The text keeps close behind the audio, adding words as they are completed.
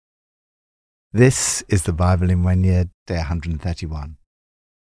This is the Bible in 1 year, day 131.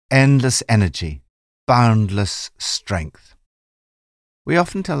 Endless energy, boundless strength. We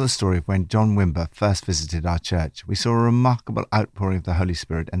often tell the story of when John Wimber first visited our church. We saw a remarkable outpouring of the Holy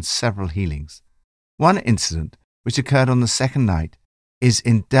Spirit and several healings. One incident, which occurred on the second night, is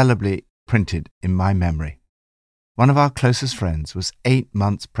indelibly printed in my memory. One of our closest friends was 8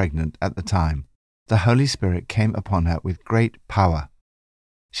 months pregnant at the time. The Holy Spirit came upon her with great power.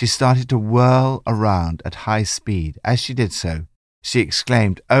 She started to whirl around at high speed. As she did so, she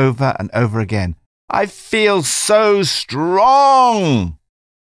exclaimed over and over again, "I feel so strong!"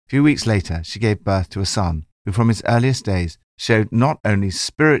 A few weeks later, she gave birth to a son who from his earliest days showed not only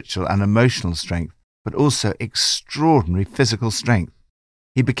spiritual and emotional strength, but also extraordinary physical strength.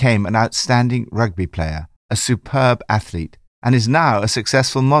 He became an outstanding rugby player, a superb athlete, and is now a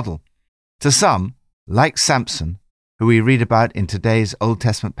successful model. To some, like Samson, who we read about in today's Old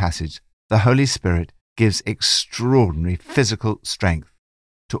Testament passage, the Holy Spirit gives extraordinary physical strength.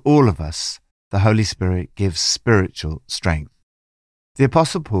 To all of us, the Holy Spirit gives spiritual strength. The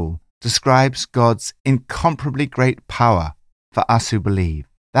Apostle Paul describes God's incomparably great power for us who believe.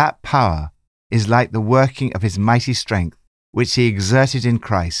 That power is like the working of his mighty strength, which he exerted in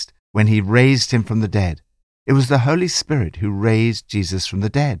Christ when he raised him from the dead. It was the Holy Spirit who raised Jesus from the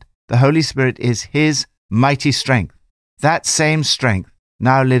dead. The Holy Spirit is his mighty strength. That same strength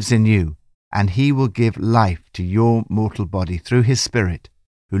now lives in you, and he will give life to your mortal body through his Spirit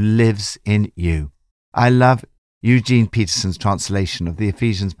who lives in you. I love Eugene Peterson's translation of the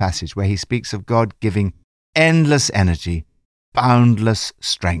Ephesians passage where he speaks of God giving endless energy, boundless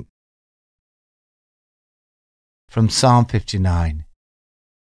strength. From Psalm 59.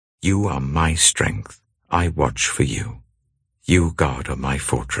 You are my strength. I watch for you. You, God, are my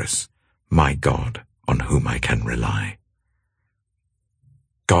fortress, my God, on whom I can rely.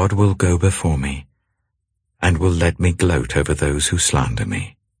 God will go before me, and will let me gloat over those who slander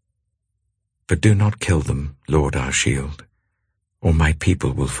me. But do not kill them, Lord our shield, or my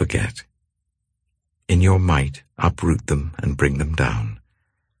people will forget. In your might uproot them and bring them down,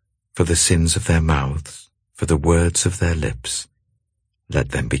 for the sins of their mouths, for the words of their lips,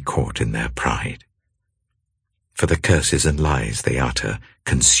 let them be caught in their pride. For the curses and lies they utter,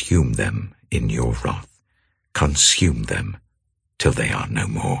 consume them in your wrath, consume them till they are no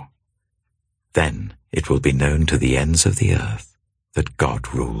more. Then it will be known to the ends of the earth that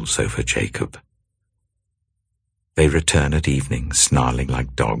God rules over Jacob. They return at evening, snarling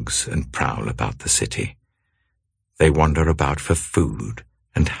like dogs, and prowl about the city. They wander about for food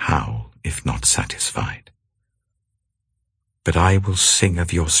and howl if not satisfied. But I will sing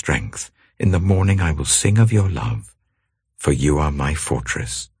of your strength. In the morning I will sing of your love, for you are my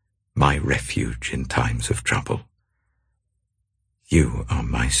fortress, my refuge in times of trouble. You are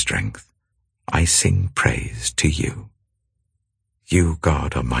my strength. I sing praise to you. You,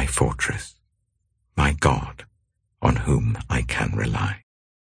 God, are my fortress, my God, on whom I can rely.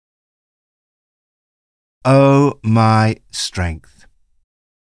 Oh, my strength.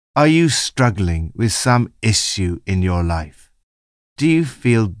 Are you struggling with some issue in your life? Do you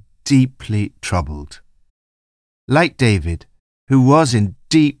feel deeply troubled? Like David, who was in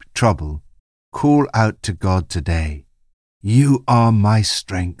deep trouble, call out to God today. You are my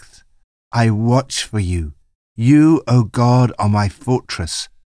strength. I watch for you. You, O God, are my fortress,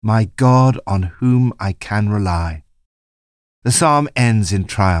 my God on whom I can rely. The psalm ends in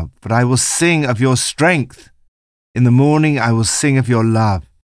triumph, but I will sing of your strength. In the morning I will sing of your love,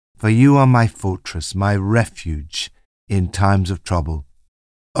 for you are my fortress, my refuge in times of trouble.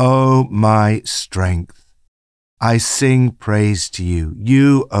 O my strength, I sing praise to you.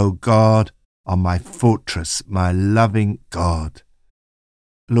 You, O God, are my fortress, my loving God.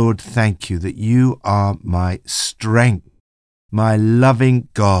 Lord, thank you that you are my strength, my loving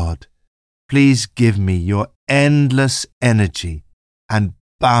God. Please give me your endless energy and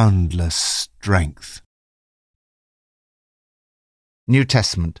boundless strength. New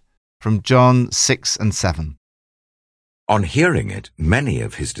Testament, from John 6 and 7. On hearing it, many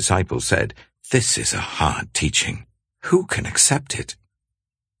of his disciples said, "This is a hard teaching. Who can accept it?"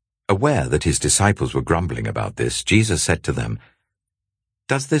 Aware that his disciples were grumbling about this, Jesus said to them,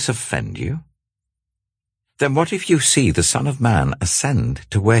 "Does this offend you? Then what if you see the Son of Man ascend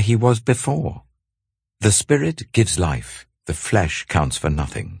to where he was before? The Spirit gives life, the flesh counts for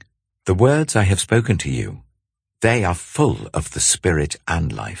nothing. The words I have spoken to you, they are full of the Spirit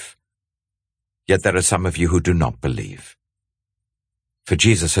and life. Yet there are some of you who do not believe." For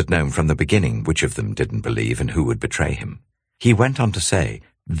Jesus had known from the beginning which of them didn't believe and who would betray him. He went on to say,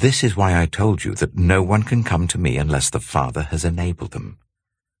 "This is why I told you that no one can come to me unless the Father has enabled them.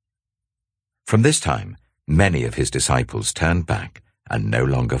 From this time, many of his disciples turned back and no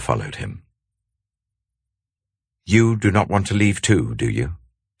longer followed him. "You do not want to leave too, do you?"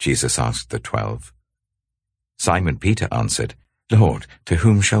 Jesus asked the 12. Simon Peter answered, "Lord, to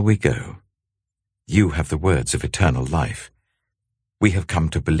whom shall we go? You have the words of eternal life. We have come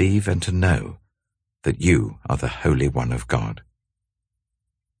to believe and to know that you are the Holy One of God."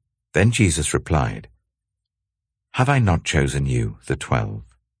 Then Jesus replied, "Have I not chosen you, the 12?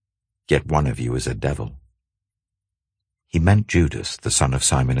 Yet one of you is a devil." He meant Judas, the son of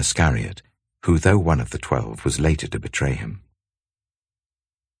Simon Iscariot, who, though one of the 12, was later to betray him.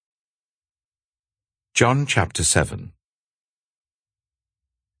 John chapter 7.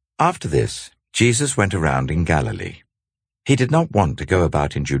 After this, Jesus went around in Galilee. He did not want to go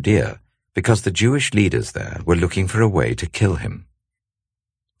about in Judea, because the Jewish leaders there were looking for a way to kill him.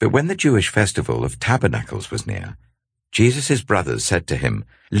 But when the Jewish festival of Tabernacles was near, Jesus' brothers said to him,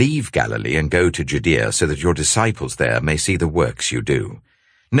 "Leave Galilee and go to Judea so that your disciples there may see the works you do.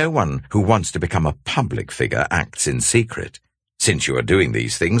 No one who wants to become a public figure acts in secret. Since you are doing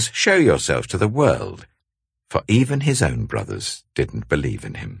these things, show yourself to the world." For even his own brothers didn't believe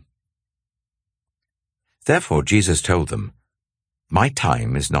in him. Therefore Jesus told them, "My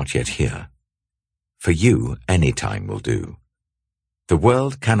time is not yet here. For you, any time will do. The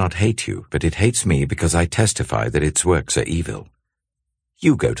world cannot hate you, but it hates me because I testify that its works are evil.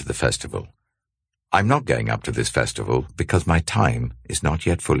 You go to the festival. I'm not going up to this festival because my time is not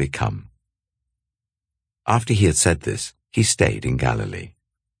yet fully come." After he had said this, he stayed in Galilee.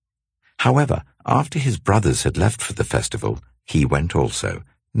 However, after his brothers had left for the festival, he went also,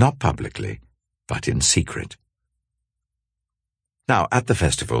 not publicly, but in secret. Now at the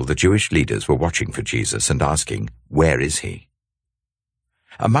festival, the Jewish leaders were watching for Jesus and asking, "Where is he?"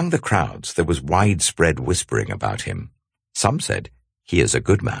 Among the crowds there was widespread whispering about him. Some said, "He is a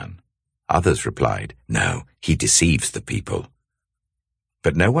good man." Others replied, "No, he deceives the people."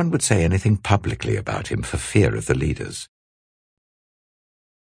 But no one would say anything publicly about him for fear of the leaders.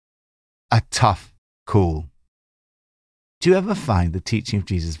 A tough call. Do you ever find the teaching of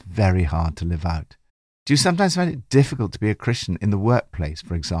Jesus very hard to live out? Do you sometimes find it difficult to be a Christian in the workplace,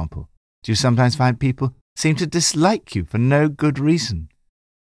 for example? Do you sometimes find people seem to dislike you for no good reason?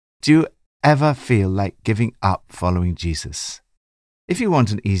 Do you ever feel like giving up following Jesus? If you want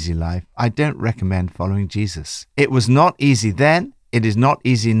an easy life, I don't recommend following Jesus. It was not easy then, it is not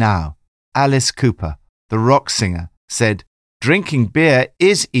easy now. Alice Cooper, the rock singer, said, "Drinking beer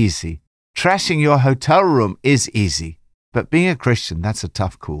is easy. Trashing your hotel room is easy. But being a Christian, that's a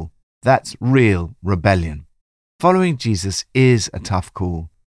tough call. That's real rebellion." Following Jesus is a tough call,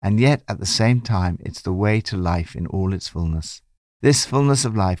 and yet at the same time, it's the way to life in all its fullness. This fullness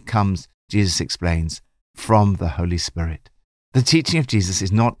of life comes, Jesus explains, from the Holy Spirit. The teaching of Jesus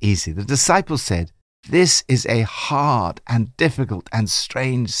is not easy. The disciples said, "This is a hard and difficult and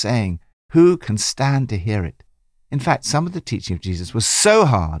strange saying. Who can stand to hear it?" In fact, some of the teaching of Jesus was so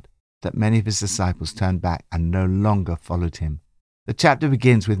hard that many of his disciples turned back and no longer followed him. The chapter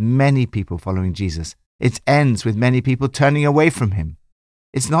begins with many people following Jesus. It ends with many people turning away from him.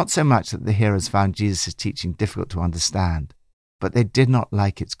 It's not so much that the hearers found Jesus' teaching difficult to understand, but they did not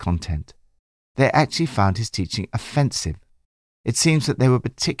like its content. They actually found his teaching offensive. It seems that they were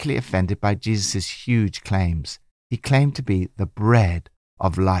particularly offended by Jesus' huge claims. He claimed to be the bread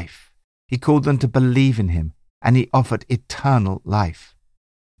of life. He called them to believe in him, and he offered eternal life.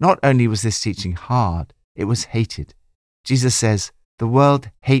 Not only was this teaching hard, it was hated. Jesus says, "The world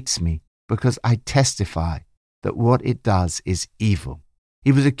hates me because I testify that what it does is evil."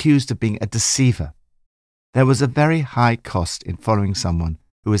 He was accused of being a deceiver. There was a very high cost in following someone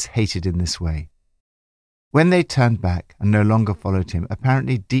who was hated in this way. When they turned back and no longer followed him,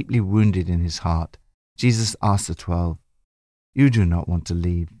 apparently deeply wounded in his heart, Jesus asked the 12, "You do not want to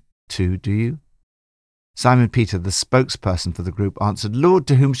leave too, do you?" Simon Peter, the spokesperson for the group, answered, "Lord,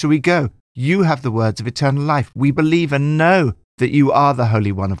 to whom shall we go? You have the words of eternal life. We believe and know that you are the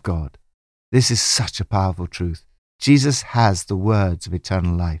Holy One of God." This is such a powerful truth. Jesus has the words of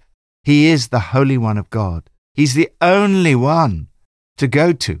eternal life. He is the Holy One of God. He's the only one to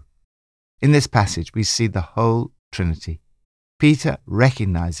go to. In this passage, we see the whole Trinity. Peter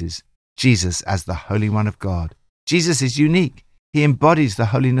recognizes Jesus as the Holy One of God. Jesus is unique. He embodies the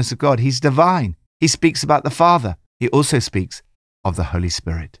holiness of God. He's divine. He speaks about the Father. He also speaks of the Holy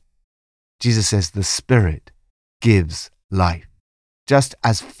Spirit. Jesus says the Spirit gives life. Just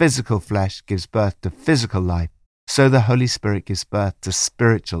as physical flesh gives birth to physical life, so the Holy Spirit gives birth to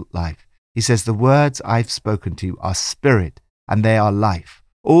spiritual life. He says, "The words I've spoken to you are spirit, and they are life."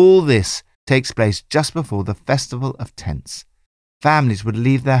 All this takes place just before the Festival of Tents. Families would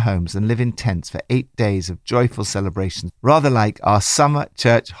leave their homes and live in tents for 8 days of joyful celebration, rather like our summer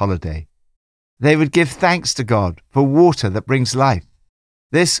church holiday. They would give thanks to God for water that brings life.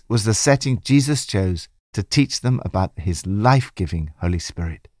 This was the setting Jesus chose to teach them about his life-giving Holy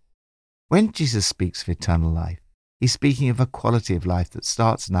Spirit. When Jesus speaks of eternal life, he's speaking of a quality of life that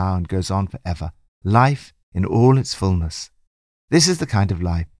starts now and goes on forever, life in all its fullness. This is the kind of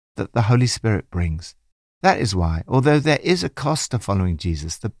life that the Holy Spirit brings. That is why, although there is a cost to following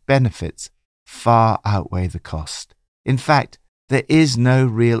Jesus, the benefits far outweigh the cost. In fact, there is no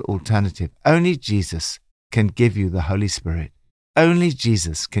real alternative. Only Jesus can give you the Holy Spirit. Only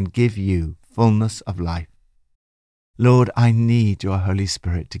Jesus can give you fullness of life. Lord, I need your Holy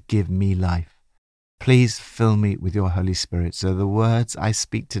Spirit to give me life. Please fill me with your Holy Spirit so the words I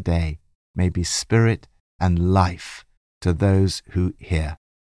speak today may be spirit and life to those who hear.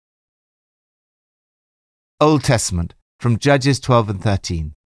 Old Testament, from Judges 12 and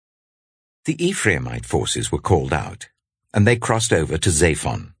 13. The Ephraimite forces were called out, and they crossed over to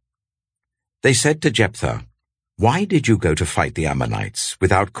Zaphon. They said to Jephthah, "Why did you go to fight the Ammonites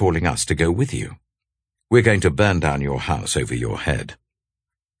without calling us to go with you? We're going to burn down your house over your head."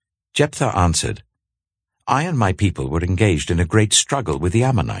 Jephthah answered, "I and my people were engaged in a great struggle with the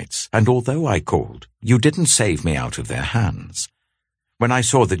Ammonites, and although I called, you didn't save me out of their hands. When I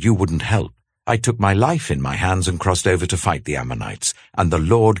saw that you wouldn't help, I took my life in my hands and crossed over to fight the Ammonites, and the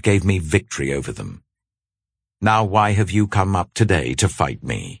Lord gave me victory over them. Now why have you come up today to fight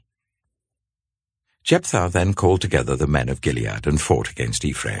me?" Jephthah then called together the men of Gilead and fought against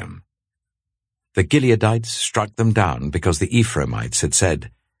Ephraim. The Gileadites struck them down because the Ephraimites had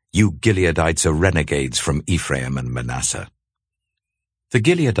said, "You Gileadites are renegades from Ephraim and Manasseh." The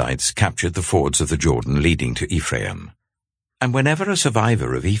Gileadites captured the fords of the Jordan leading to Ephraim. And whenever a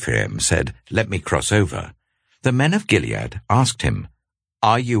survivor of Ephraim said, "Let me cross over," the men of Gilead asked him,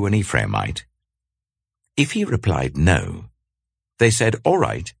 "Are you an Ephraimite?" If he replied no, they said, "All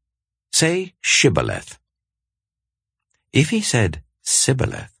right, say Shibboleth." If he said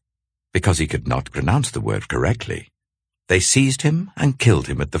Sibboleth, because he could not pronounce the word correctly, they seized him and killed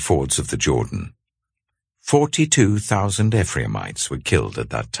him at the fords of the Jordan. 42,000 Ephraimites were killed at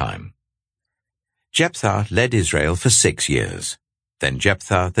that time. Jephthah led Israel for 6 years. Then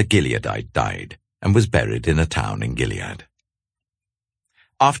Jephthah the Gileadite died and was buried in a town in Gilead.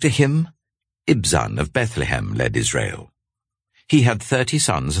 After him, Ibzan of Bethlehem led Israel. He had 30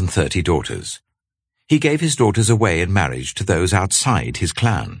 sons and 30 daughters. He gave his daughters away in marriage to those outside his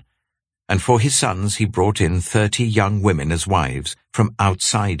clan, and for his sons he brought in 30 young women as wives from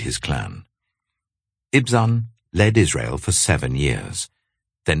outside his clan. Ibzan led Israel for 7 years.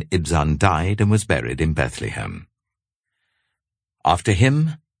 Then Ibzan died and was buried in Bethlehem. After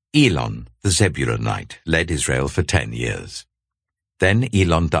him, Elon the Zebulunite led Israel for 10 years. Then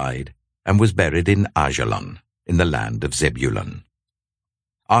Elon died and was buried in Ajalon, in the land of Zebulun.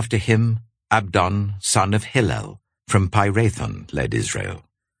 After him, Abdon, son of Hillel, from Pirathon, led Israel.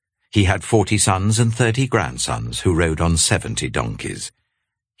 He had 40 sons and 30 grandsons who rode on 70 donkeys.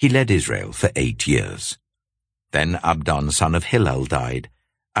 He led Israel for 8 years. Then Abdon, son of Hillel, died,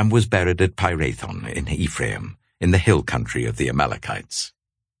 and was buried at Pirathon in Ephraim, in the hill country of the Amalekites.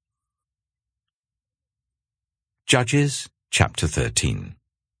 Judges chapter 13.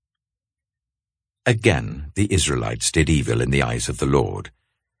 Again the Israelites did evil in the eyes of the Lord,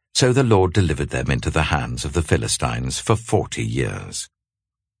 so the Lord delivered them into the hands of the Philistines for 40 years.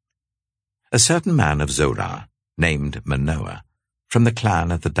 A certain man of Zorah, named Manoah, from the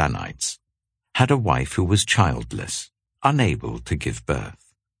clan of the Danites, had a wife who was childless, unable to give birth.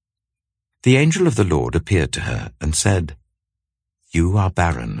 The angel of the Lord appeared to her and said, "You are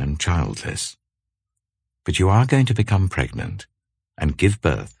barren and childless, but you are going to become pregnant and give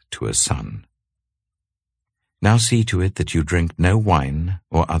birth to a son. Now see to it that you drink no wine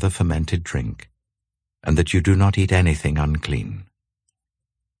or other fermented drink, and that you do not eat anything unclean.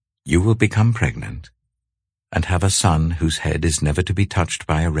 You will become pregnant and have a son whose head is never to be touched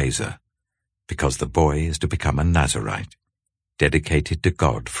by a razor, because the boy is to become a Nazirite, dedicated to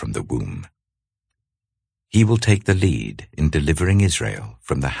God from the womb. He will take the lead in delivering Israel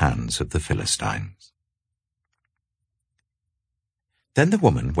from the hands of the Philistines." Then the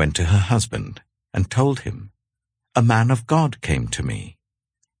woman went to her husband and told him, "A man of God came to me.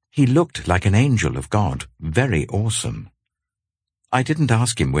 He looked like an angel of God, very awesome. I didn't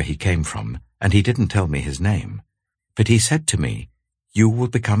ask him where he came from, and he didn't tell me his name, but he said to me, 'You will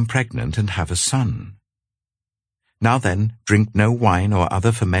become pregnant and have a son. Now then, drink no wine or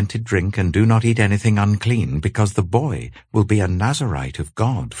other fermented drink, and do not eat anything unclean, because the boy will be a Nazirite of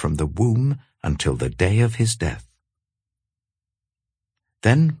God from the womb until the day of his death.'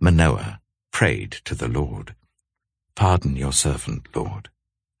 Then Manoah prayed to the Lord, "Pardon your servant, Lord.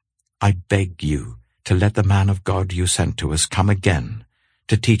 I beg you to let the man of God you sent to us come again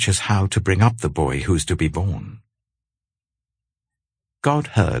to teach us how to bring up the boy who's to be born." God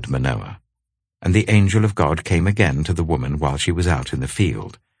heard Manoah, and the angel of God came again to the woman while she was out in the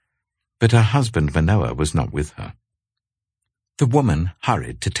field, but her husband Manoah was not with her. The woman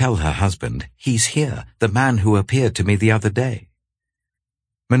hurried to tell her husband, "He's here, the man who appeared to me the other day."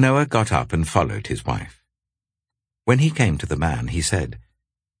 Manoah got up and followed his wife. When he came to the man, he said,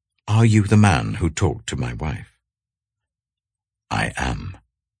 "Are you the man who talked to my wife?" "I am,"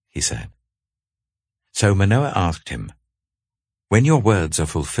 he said. So Manoah asked him, "When your words are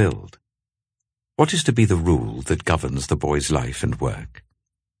fulfilled, what is to be the rule that governs the boy's life and work?"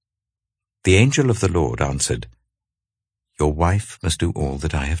 The angel of the Lord answered, "Your wife must do all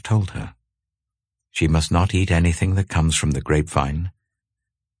that I have told her. She must not eat anything that comes from the grapevine,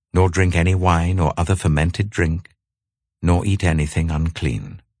 nor drink any wine or other fermented drink, nor eat anything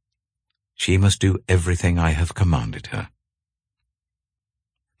unclean. She must do everything I have commanded her."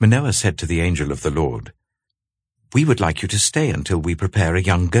 Manoah said to the angel of the Lord, "We would like you to stay until we prepare a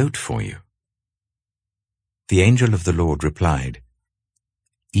young goat for you." The angel of the Lord replied,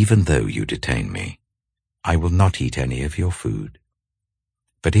 "Even though you detain me, I will not eat any of your food.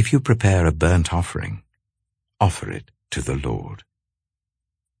 But if you prepare a burnt offering, offer it to the Lord."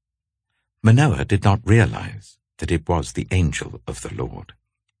 Manoah did not realize that it was the angel of the Lord.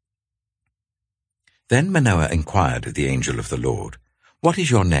 Then Manoah inquired of the angel of the Lord, "What is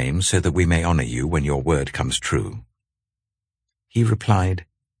your name, so that we may honor you when your word comes true?" He replied,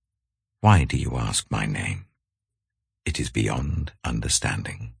 "Why do you ask my name? It is beyond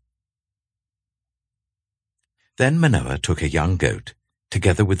understanding." Then Manoah took a young goat,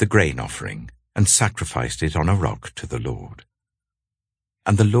 together with the grain offering, and sacrificed it on a rock to the Lord.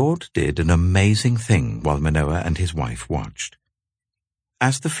 And the Lord did an amazing thing while Manoah and his wife watched.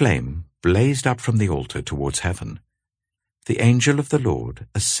 As the flame blazed up from the altar towards heaven, the angel of the Lord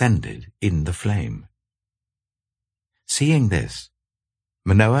ascended in the flame. Seeing this,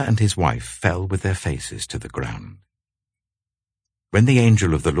 Manoah and his wife fell with their faces to the ground. When the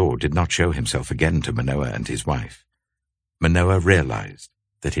angel of the Lord did not show himself again to Manoah and his wife, Manoah realized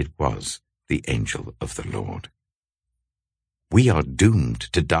that it was the angel of the Lord. "We are doomed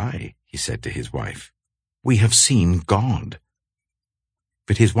to die," he said to his wife. "We have seen God."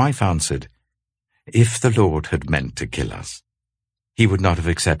 But his wife answered, "If the Lord had meant to kill us, he would not have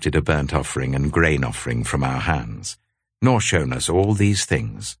accepted a burnt offering and grain offering from our hands, nor shown us all these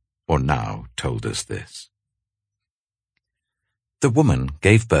things, or now told us this." The woman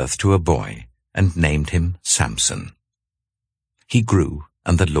gave birth to a boy and named him Samson. He grew,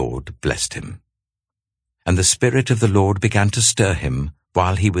 and the Lord blessed him. And the Spirit of the Lord began to stir him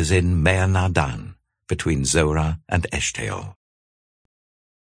while he was in Mahaneh-dan, between Zorah and Eshtaol.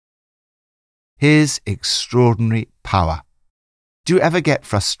 His extraordinary power. Do you ever get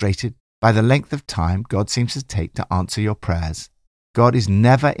frustrated by the length of time God seems to take to answer your prayers? God is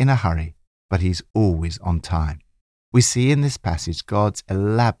never in a hurry, but he's always on time. We see in this passage God's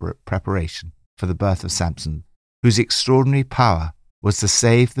elaborate preparation for the birth of Samson, whose extraordinary power was to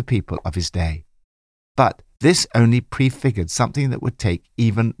save the people of his day. But this only prefigured something that would take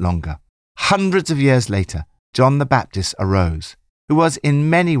even longer. Hundreds of years later, John the Baptist arose, who was in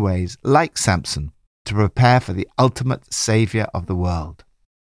many ways like Samson, to prepare for the ultimate Saviour of the world.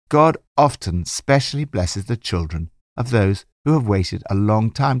 God often specially blesses the children of those who have waited a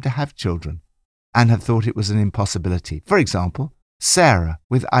long time to have children and have thought it was an impossibility. For example, Sarah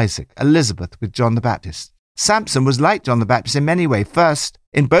with Isaac, Elizabeth with John the Baptist. Samson was like John the Baptist in many ways. First,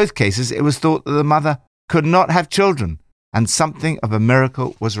 in both cases, it was thought that the mother could not have children, and something of a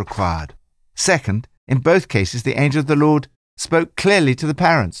miracle was required. Second, in both cases, the angel of the Lord spoke clearly to the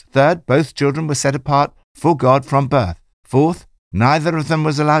parents. Third, both children were set apart for God from birth. Fourth, neither of them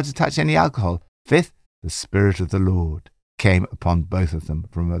was allowed to touch any alcohol. Fifth, the Spirit of the Lord came upon both of them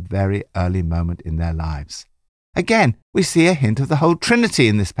from a very early moment in their lives. Again, we see a hint of the whole Trinity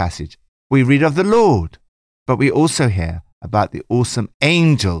in this passage. We read of the Lord, but we also hear about the awesome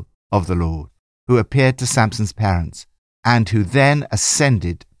angel of the Lord who appeared to Samson's parents and who then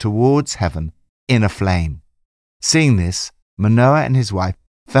ascended towards heaven in a flame. Seeing this, Manoah and his wife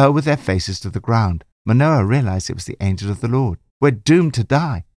fell with their faces to the ground. Manoah realized it was the angel of the Lord. "We're doomed to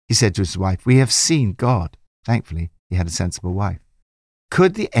die," he said to his wife. "We have seen God." Thankfully, he had a sensible wife.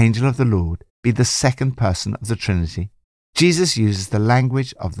 Could the angel of the Lord be the second person of the Trinity? Jesus uses the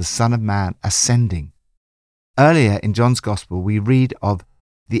language of the Son of Man ascending. Earlier in John's Gospel, we read of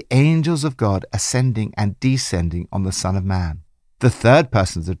the angels of God ascending and descending on the Son of Man. The third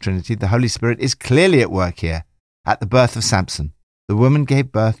person of the Trinity, the Holy Spirit, is clearly at work here. At the birth of Samson, the woman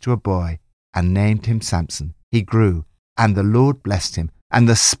gave birth to a boy and named him Samson. He grew, and the Lord blessed him, and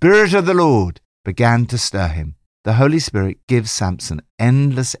the Spirit of the Lord began to stir him. The Holy Spirit gives Samson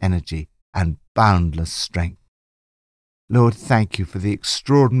endless energy and boundless strength. Lord, thank you for the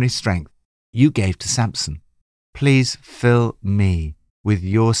extraordinary strength you gave to Samson. Please fill me with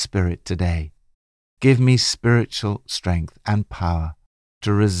your Spirit today. Give me spiritual strength and power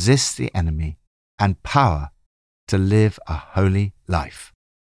to resist the enemy and power to live a holy life.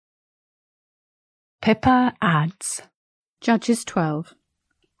 Pippa adds, Judges 12.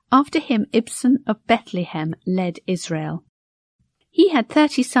 After him Ibzan of Bethlehem led Israel. He had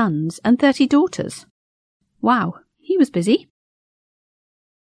 30 sons and 30 daughters. Wow, he was busy.